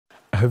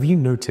Have you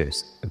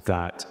noticed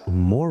that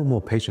more and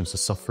more patients are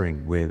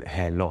suffering with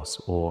hair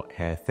loss or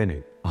hair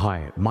thinning?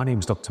 Hi, my name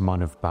is Dr.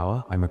 Manav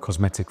Bauer. I'm a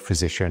cosmetic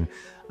physician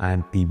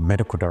and the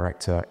medical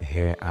director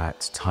here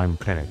at Time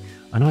Clinic.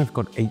 And I've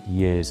got 8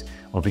 years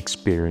of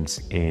experience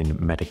in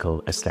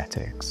medical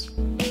aesthetics.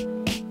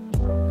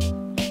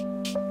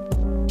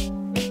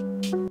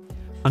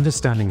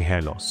 Understanding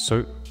hair loss.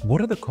 So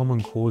what are the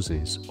common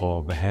causes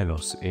of hair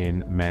loss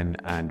in men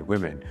and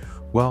women?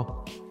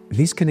 Well,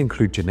 these can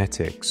include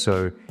genetics.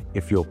 So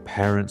if your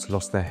parents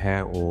lost their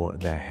hair or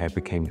their hair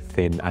became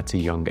thin at a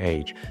young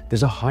age,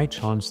 there's a high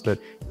chance that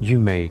you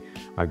may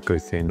go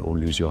thin or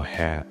lose your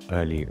hair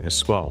early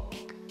as well.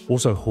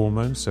 Also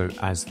hormones, so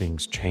as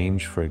things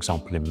change, for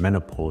example in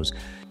menopause,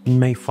 you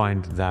may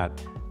find that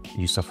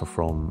you suffer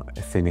from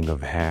a thinning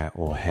of hair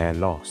or hair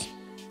loss.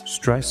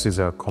 Stress is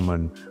a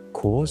common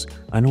cause,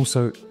 and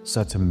also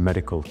certain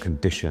medical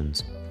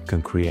conditions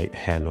can create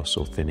hair loss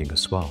or thinning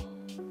as well.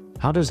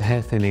 How does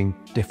hair thinning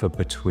differ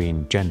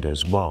between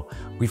genders? Well,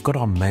 we've got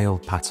our male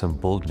pattern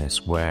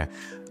baldness where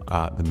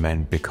the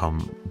men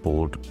become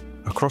bald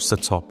across the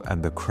top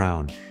and the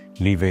crown,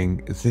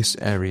 leaving this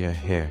area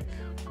here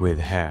with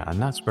hair, and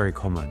that's very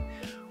common.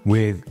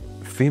 With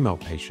female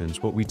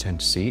patients, what we tend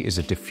to see is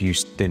a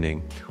diffuse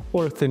thinning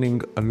or a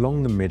thinning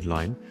along the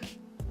midline,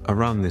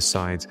 around the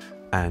sides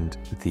and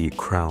the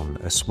crown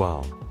as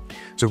well.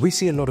 So we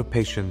see a lot of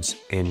patients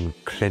in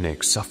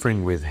clinics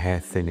suffering with hair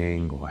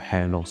thinning or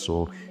hair loss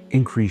or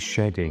increased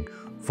shedding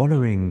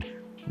following,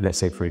 let's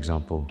say for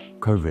example,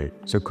 COVID.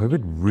 So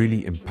COVID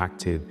really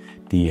impacted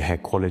the hair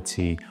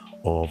quality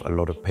of a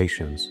lot of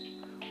patients.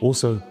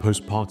 Also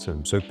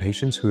postpartum, so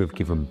patients who have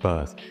given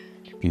birth,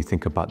 if you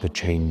think about the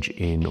change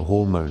in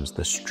hormones,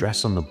 the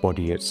stress on the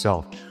body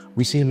itself,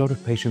 we see a lot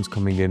of patients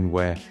coming in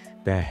where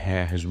their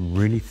hair has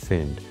really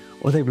thinned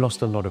or they've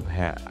lost a lot of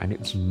hair and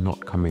it's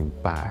not coming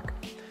back.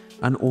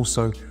 And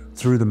also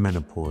through the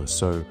menopause,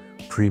 so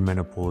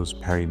pre-menopause,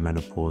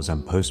 perimenopause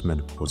and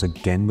postmenopause,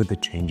 again with the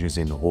changes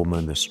in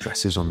hormone, the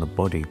stresses on the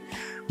body,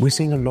 we're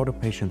seeing a lot of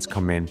patients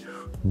come in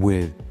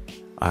with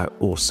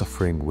or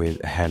suffering with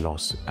hair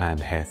loss and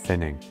hair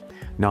thinning.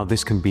 Now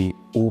this can be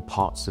all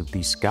parts of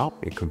the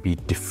scalp, it can be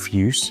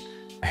diffuse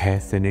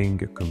hair thinning,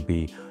 it can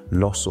be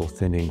loss or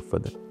thinning for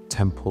the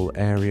temple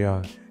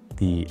area,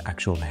 the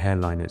actual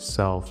hairline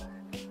itself,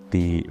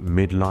 the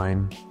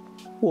midline,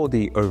 or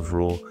the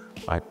overall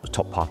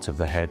top part of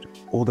the head,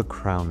 or the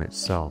crown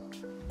itself.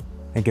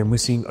 Again, we're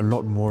seeing a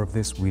lot more of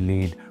this. We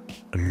lead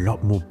a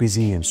lot more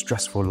busy and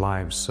stressful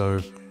lives. So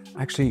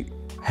actually,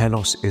 hair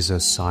loss is a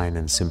sign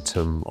and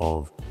symptom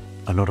of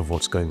a lot of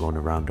what's going on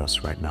around us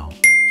right now.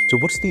 So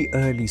what's the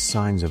early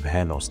signs of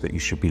hair loss that you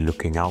should be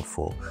looking out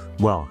for?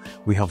 Well,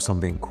 we have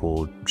something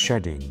called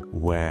shedding,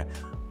 where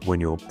when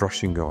you're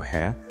brushing your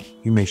hair,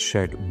 you may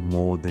shed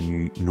more than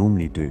you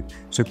normally do.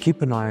 So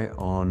keep an eye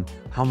on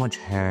how much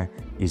hair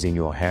is in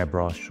your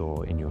hairbrush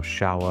or in your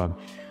shower.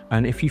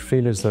 And if you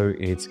feel as though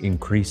it's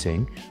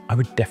increasing, I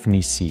would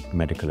definitely seek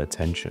medical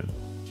attention.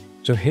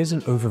 So here's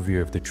an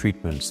overview of the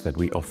treatments that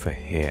we offer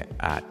here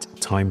at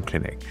Time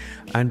Clinic.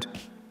 And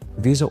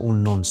these are all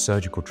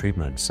non-surgical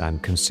treatments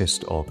and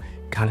consist of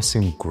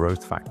calcium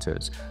growth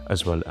factors,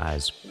 as well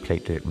as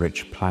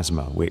platelet-rich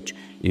plasma, which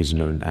is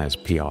known as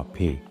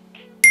PRP.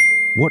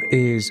 What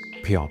is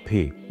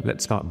PRP?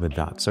 Let's start with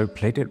that. So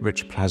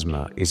platelet-rich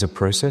plasma is a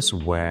process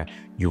where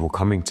you will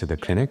come into the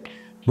clinic,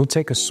 we'll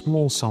take a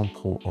small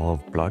sample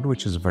of blood,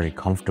 which is very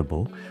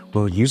comfortable.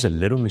 We'll use a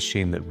little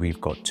machine that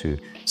we've got to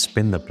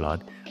spin the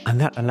blood,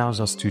 and that allows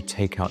us to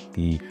take out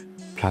the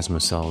plasma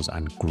cells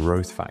and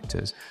growth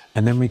factors.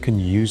 And then we can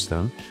use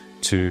them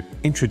to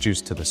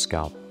introduce to the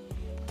scalp,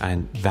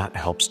 and that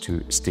helps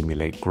to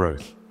stimulate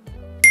growth.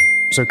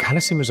 So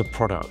Calecim is a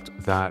product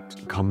that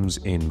comes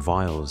in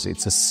vials.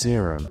 It's a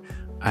serum,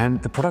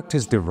 and the product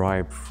is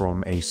derived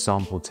from a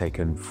sample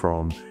taken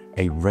from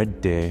a red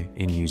deer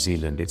in New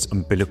Zealand. It's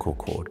umbilical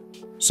cord.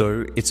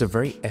 So it's a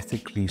very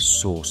ethically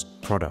sourced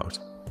product.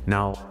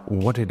 Now,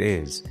 what it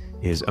is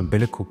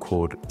umbilical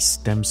cord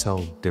stem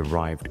cell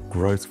derived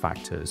growth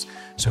factors.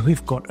 So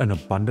we've got an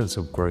abundance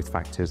of growth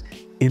factors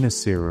in a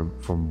serum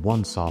from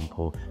one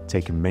sample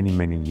taken many,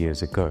 many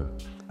years ago.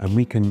 And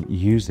we can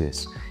use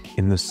this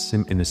in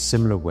a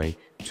similar way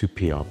to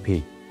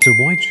PRP. So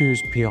why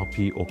choose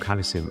PRP or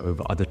Calecim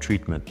over other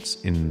treatments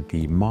in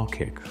the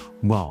market?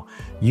 Well,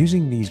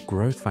 using these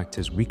growth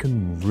factors, we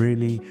can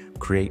really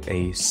create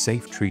a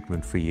safe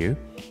treatment for you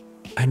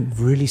and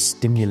really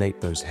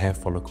stimulate those hair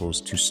follicles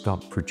to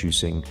start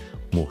producing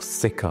more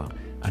thicker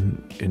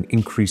and an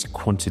increased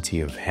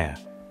quantity of hair.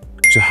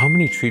 So how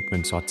many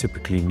treatments are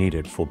typically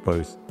needed for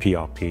both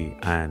PRP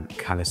and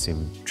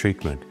Calecim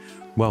treatment?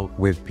 Well,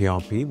 with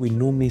PRP, we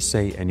normally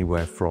say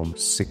anywhere from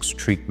 6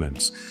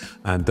 treatments,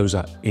 and those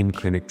are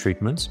in-clinic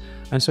treatments.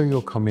 And so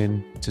you'll come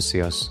in to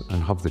see us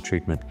and have the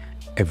treatment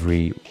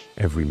every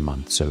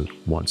month, so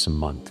once a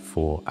month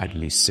for at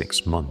least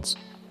 6 months.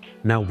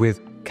 Now with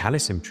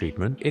Calecim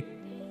treatment, it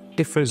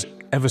differs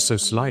ever so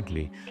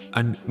slightly,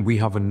 and we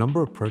have a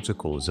number of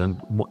protocols,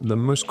 and the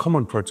most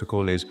common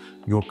protocol is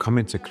you'll come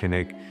into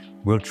clinic,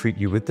 we'll treat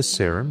you with the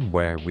serum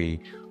where we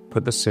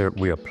put the serum,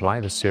 we apply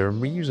the serum,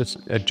 we use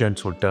a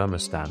gentle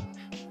dermostat,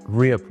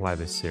 reapply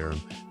the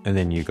serum, and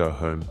then you go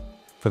home.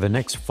 For the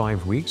next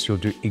 5 weeks, you'll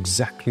do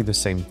exactly the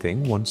same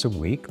thing once a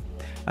week,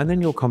 and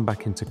then you'll come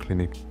back into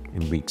clinic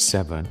in week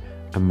 7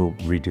 and we'll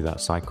redo that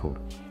cycle.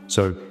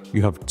 So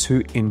you have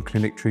 2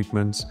 in-clinic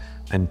treatments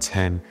and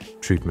 10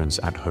 treatments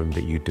at home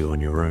that you do on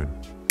your own.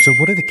 So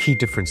what are the key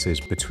differences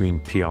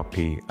between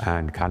PRP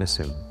and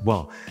Calecim?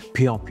 Well,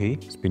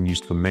 PRP has been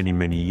used for many,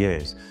 many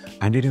years,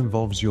 and it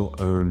involves your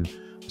own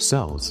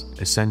cells,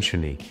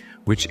 essentially,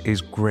 which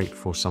is great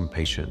for some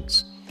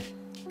patients.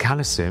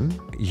 Calecim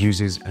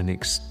uses an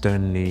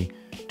externally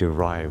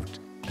derived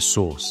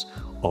source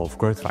of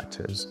growth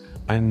factors,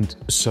 and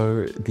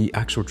so the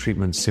actual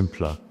treatment's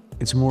simpler.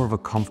 It's more of a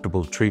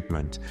comfortable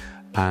treatment,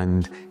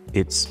 and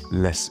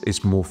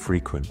it's more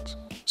frequent.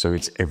 So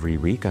it's every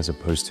week as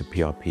opposed to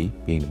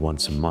PRP being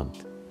once a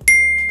month.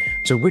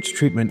 So which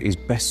treatment is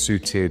best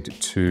suited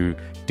to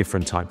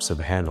different types of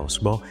hair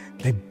loss? Well,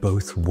 they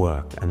both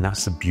work, and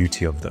that's the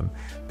beauty of them.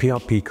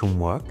 PRP can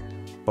work,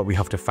 but we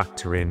have to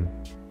factor in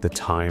the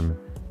time,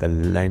 the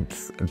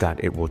length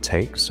that it will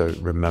take. So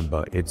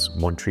remember, it's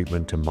 1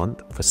 treatment a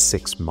month for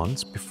 6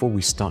 months before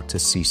we start to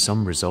see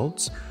some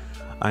results,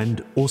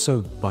 and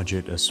also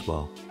budget as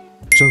well.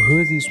 So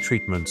who are these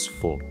treatments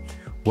for?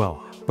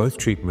 Well, both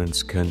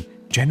treatments can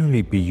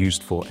generally be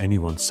used for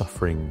anyone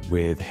suffering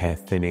with hair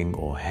thinning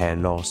or hair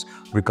loss,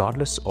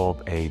 regardless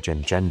of age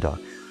and gender.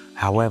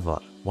 However,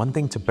 one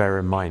thing to bear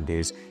in mind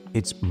is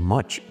it's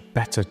much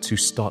better to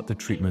start the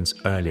treatments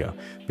earlier,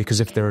 because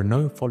if there are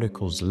no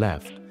follicles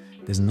left,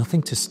 there's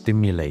nothing to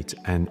stimulate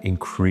and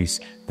increase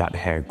that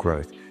hair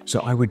growth. So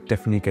I would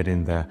definitely get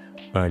in there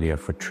earlier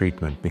for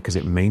treatment, because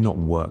it may not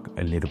work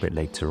a little bit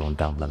later on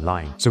down the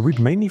line. So we've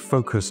mainly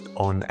focused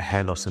on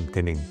hair loss and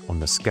thinning on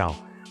the scalp,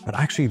 but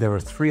actually there are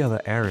 3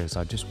 other areas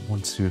I just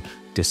want to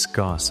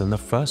discuss. And the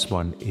first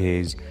one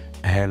is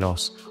hair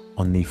loss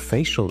on the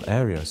facial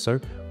area. So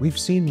we've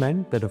seen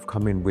men that have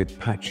come in with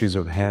patches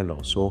of hair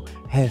loss or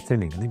hair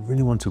thinning, and they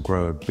really want to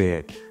grow a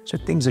beard. So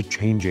things are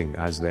changing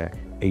as they're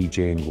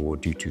aging or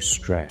due to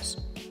stress.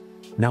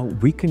 Now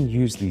we can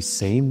use these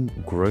same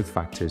growth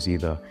factors,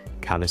 either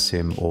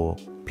Calecim or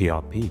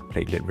PRP,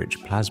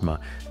 platelet-rich plasma,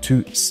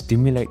 to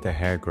stimulate the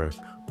hair growth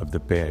of the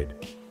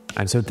beard.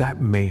 And so that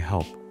may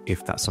help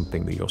if that's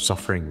something that you're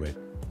suffering with.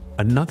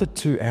 Another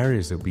 2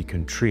 areas that we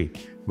can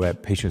treat where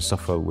patients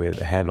suffer with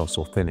hair loss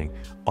or thinning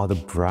are the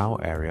brow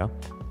area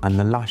and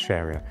the lash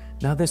area.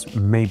 Now this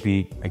may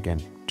be, again,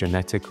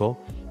 genetical.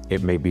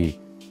 It may be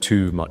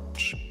too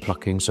much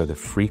plucking, so the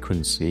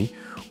frequency,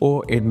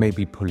 or it may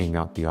be pulling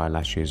out the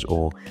eyelashes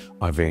or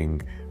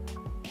having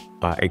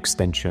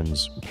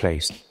extensions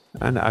placed,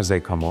 and as they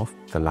come off,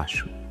 the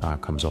lash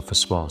comes off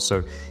as well.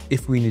 So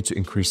if we need to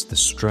increase the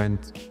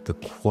strength, the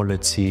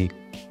quality,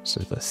 so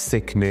the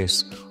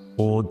thickness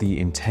or the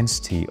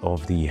intensity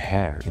of the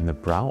hair in the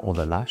brow or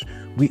the lash,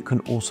 we can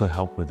also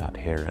help with that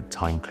here at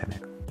Time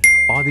Clinic.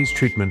 Are these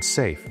treatments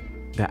safe?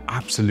 They're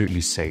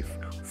absolutely safe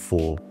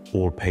for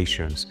all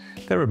patients.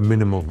 There are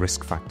minimal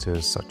risk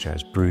factors such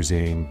as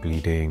bruising,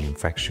 bleeding,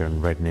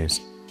 infection, redness.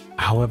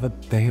 However,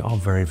 they are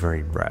very,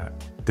 very rare.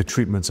 The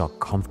treatments are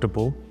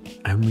comfortable,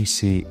 and we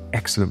see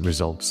excellent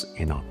results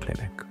in our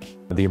clinic.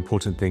 The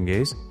important thing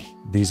is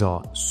these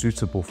are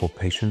suitable for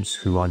patients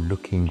who are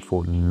looking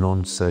for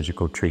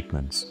non-surgical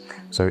treatments.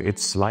 So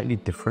it's slightly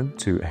different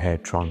to hair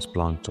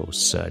transplant or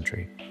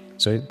surgery.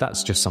 So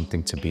that's just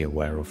something to be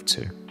aware of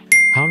too.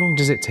 How long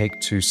does it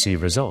take to see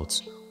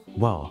results?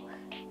 Well,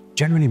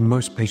 generally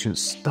most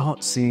patients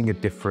start seeing a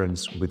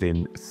difference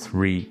within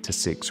 3 to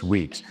 6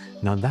 weeks.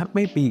 Now that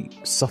may be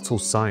subtle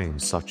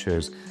signs such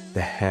as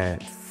the hair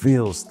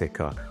feels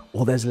thicker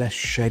or there's less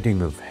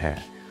shedding of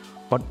hair.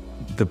 But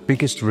the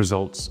biggest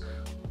results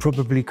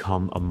probably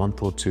come a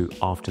month or 2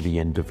 after the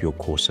end of your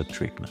course of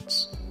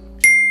treatments.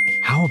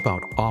 How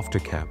about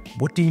aftercare?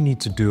 What do you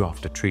need to do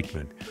after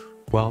treatment?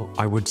 Well,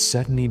 I would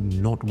certainly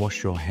not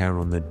wash your hair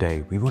on the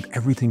day. We want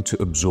everything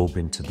to absorb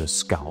into the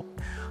scalp.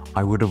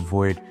 I would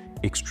avoid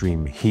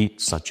extreme heat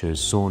such as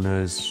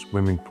saunas,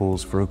 swimming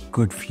pools for a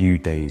good few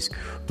days.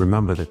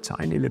 Remember, the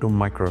tiny little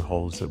micro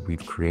holes that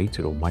we've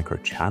created or micro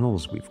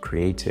channels we've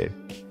created,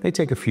 they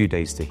take a few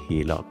days to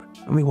heal up,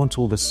 and we want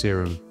all the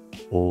serum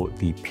or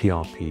the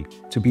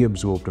PRP to be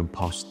absorbed and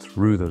pass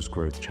through those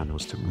growth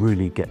channels to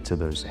really get to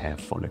those hair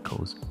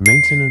follicles.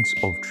 Maintenance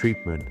of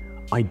treatment,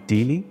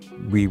 ideally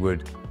we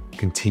would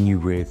continue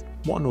with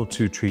 1 or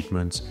 2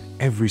 treatments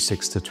every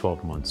 6 to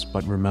 12 months.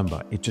 But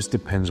remember, it just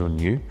depends on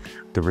you,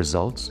 the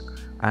results,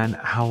 and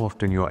how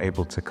often you're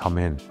able to come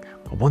in.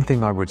 But one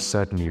thing I would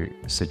certainly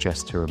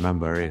suggest to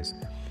remember is,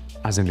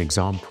 as an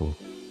example,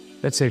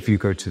 let's say if you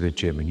go to the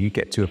gym and you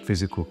get to a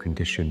physical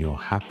condition you're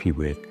happy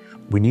with,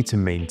 we need to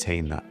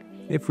maintain that.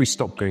 If we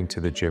stop going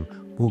to the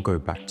gym, we'll go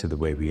back to the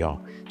way we are.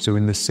 So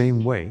in the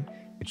same way,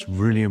 it's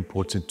really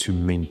important to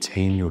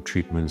maintain your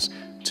treatments,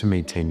 to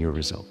maintain your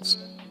results.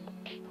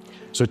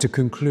 So to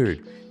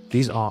conclude,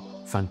 these are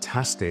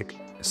fantastic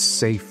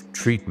safe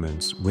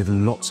treatments with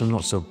lots and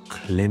lots of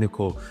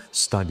clinical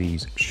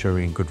studies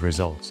showing good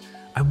results.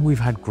 And we've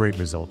had great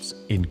results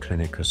in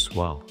clinic as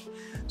well.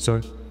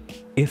 So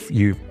if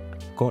you've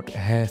got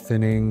hair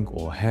thinning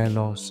or hair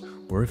loss,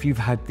 or if you've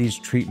had these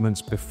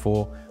treatments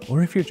before,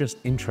 or if you're just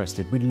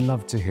interested, we'd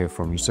love to hear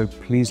from you. So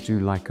please do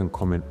like and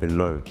comment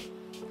below.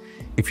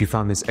 If you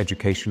found this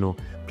educational,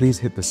 please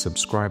hit the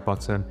subscribe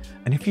button.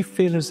 And if you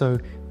feel as though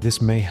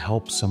this may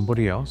help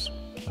somebody else,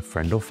 a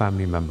friend or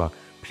family member,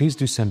 please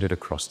do send it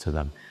across to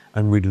them.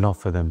 And we'd love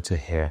for them to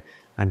hear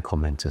and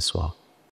comment as well.